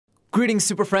Greetings,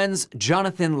 super friends.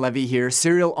 Jonathan Levy here,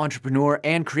 serial entrepreneur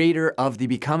and creator of the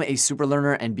Become a Super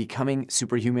Learner and Becoming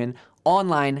Superhuman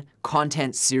online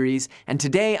content series. And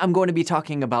today I'm going to be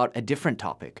talking about a different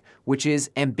topic, which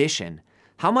is ambition.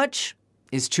 How much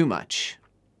is too much?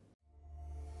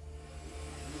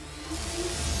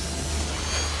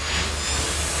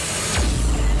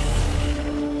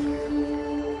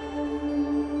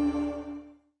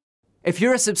 If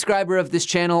you're a subscriber of this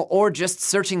channel or just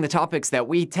searching the topics that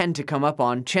we tend to come up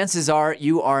on, chances are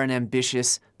you are an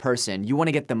ambitious person. You want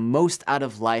to get the most out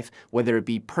of life, whether it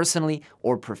be personally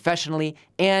or professionally,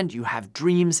 and you have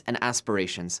dreams and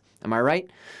aspirations. Am I right?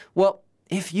 Well,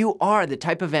 if you are the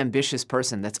type of ambitious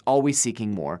person that's always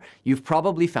seeking more, you've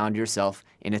probably found yourself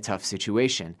in a tough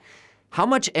situation. How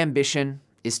much ambition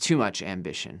is too much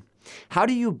ambition? How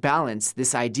do you balance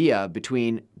this idea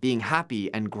between being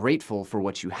happy and grateful for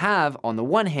what you have on the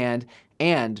one hand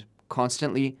and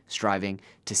constantly striving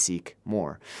to seek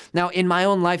more? Now, in my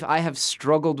own life, I have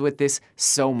struggled with this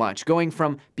so much, going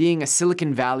from being a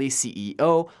Silicon Valley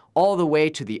CEO all the way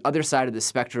to the other side of the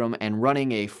spectrum and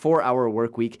running a 4-hour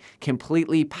work week,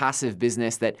 completely passive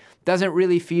business that doesn't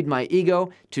really feed my ego,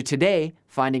 to today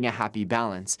finding a happy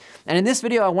balance. And in this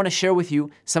video, I want to share with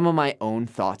you some of my own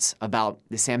thoughts about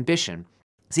this ambition.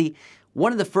 See,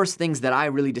 one of the first things that I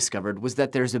really discovered was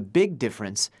that there's a big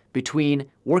difference between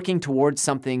working towards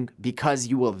something because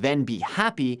you will then be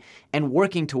happy and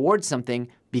working towards something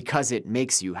because it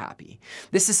makes you happy.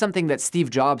 This is something that Steve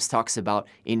Jobs talks about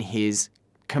in his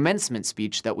commencement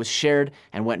speech that was shared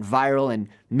and went viral, and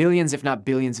millions, if not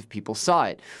billions, of people saw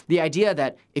it. The idea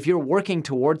that if you're working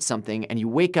towards something and you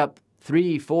wake up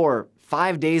 3, 4,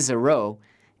 5 days a row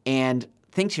and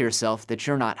think to yourself that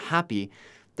you're not happy,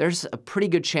 there's a pretty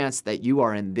good chance that you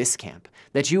are in this camp,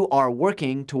 that you are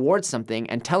working towards something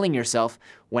and telling yourself,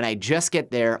 when I just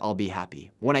get there, I'll be happy.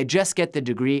 When I just get the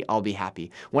degree, I'll be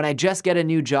happy. When I just get a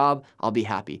new job, I'll be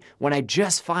happy. When I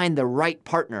just find the right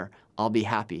partner, I'll be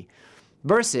happy.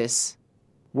 Versus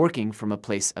working from a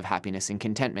place of happiness and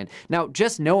contentment. Now,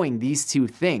 just knowing these two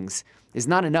things is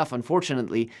not enough,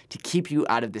 unfortunately, to keep you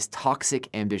out of this toxic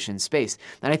ambition space.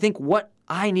 And I think what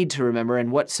I need to remember,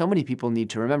 and what so many people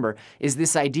need to remember, is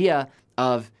this idea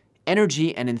of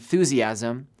energy and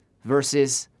enthusiasm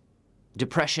versus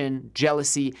depression,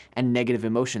 jealousy, and negative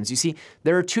emotions. You see,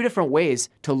 there are two different ways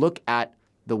to look at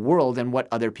the world and what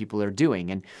other people are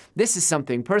doing. And this is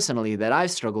something personally that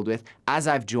I've struggled with as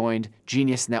I've joined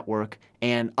Genius Network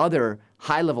and other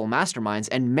high-level masterminds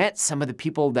and met some of the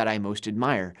people that I most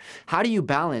admire. How do you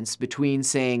balance between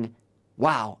saying,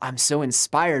 wow, I'm so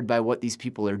inspired by what these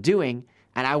people are doing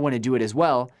and I want to do it as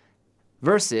well,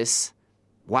 versus,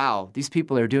 wow, these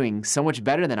people are doing so much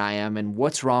better than I am and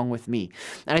what's wrong with me?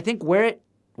 And I think where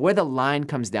the line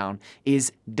comes down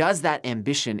is, does that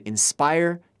ambition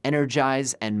inspire,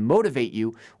 energize, and motivate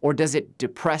you, or does it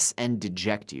depress and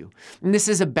deject you? And this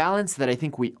is a balance that I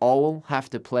think we all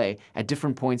have to play at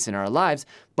different points in our lives,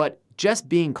 but just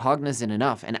being cognizant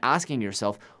enough and asking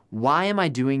yourself, why am I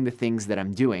doing the things that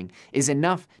I'm doing, is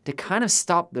enough to kind of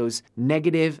stop those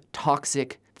negative,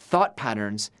 toxic thought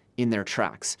patterns in their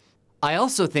tracks. I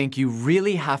also think you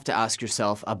really have to ask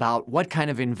yourself about what kind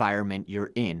of environment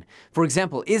you're in. For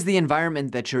example, is the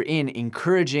environment that you're in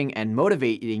encouraging and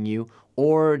motivating you,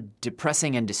 or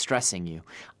depressing and distressing you?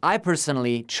 I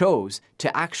personally chose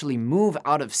to actually move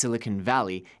out of Silicon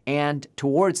Valley and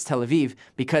towards Tel Aviv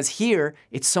because here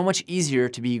it's so much easier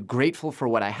to be grateful for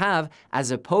what I have as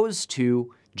opposed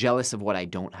to jealous of what I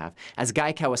don't have. As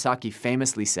Guy Kawasaki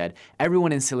famously said,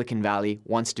 everyone in Silicon Valley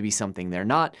wants to be something they're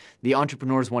not. The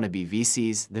entrepreneurs want to be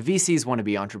VCs, the VCs want to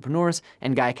be entrepreneurs,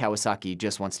 and Guy Kawasaki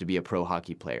just wants to be a pro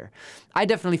hockey player. I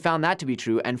definitely found that to be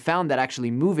true and found that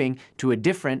actually moving to a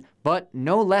different but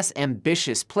no less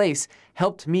ambitious place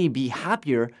helped me be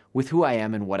happier with who I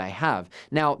am and what I have.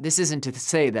 Now, this isn't to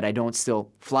say that I don't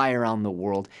still fly around the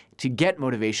world to get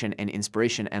motivation and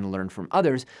inspiration and learn from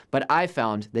others, but I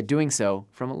found that doing so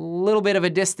from a little bit of a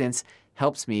distance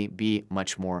helps me be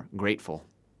much more grateful.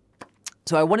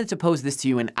 So I wanted to pose this to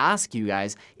you and ask you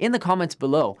guys in the comments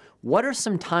below, what are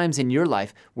some times in your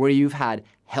life where you've had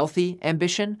healthy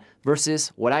ambition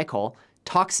versus what I call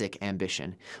toxic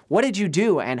ambition? What did you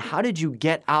do and how did you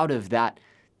get out of that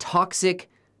toxic,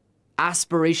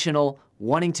 aspirational,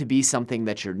 wanting to be something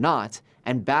that you're not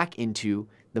and back into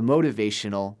the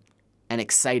motivational and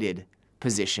excited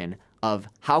position of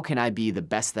how can I be the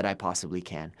best that I possibly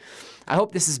can? I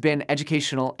hope this has been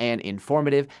educational and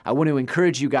informative. I want to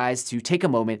encourage you guys to take a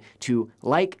moment to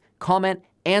like, comment,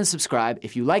 and subscribe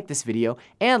if you like this video,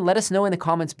 and let us know in the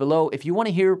comments below if you want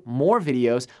to hear more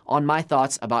videos on my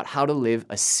thoughts about how to live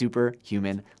a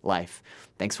superhuman life.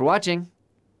 Thanks for watching.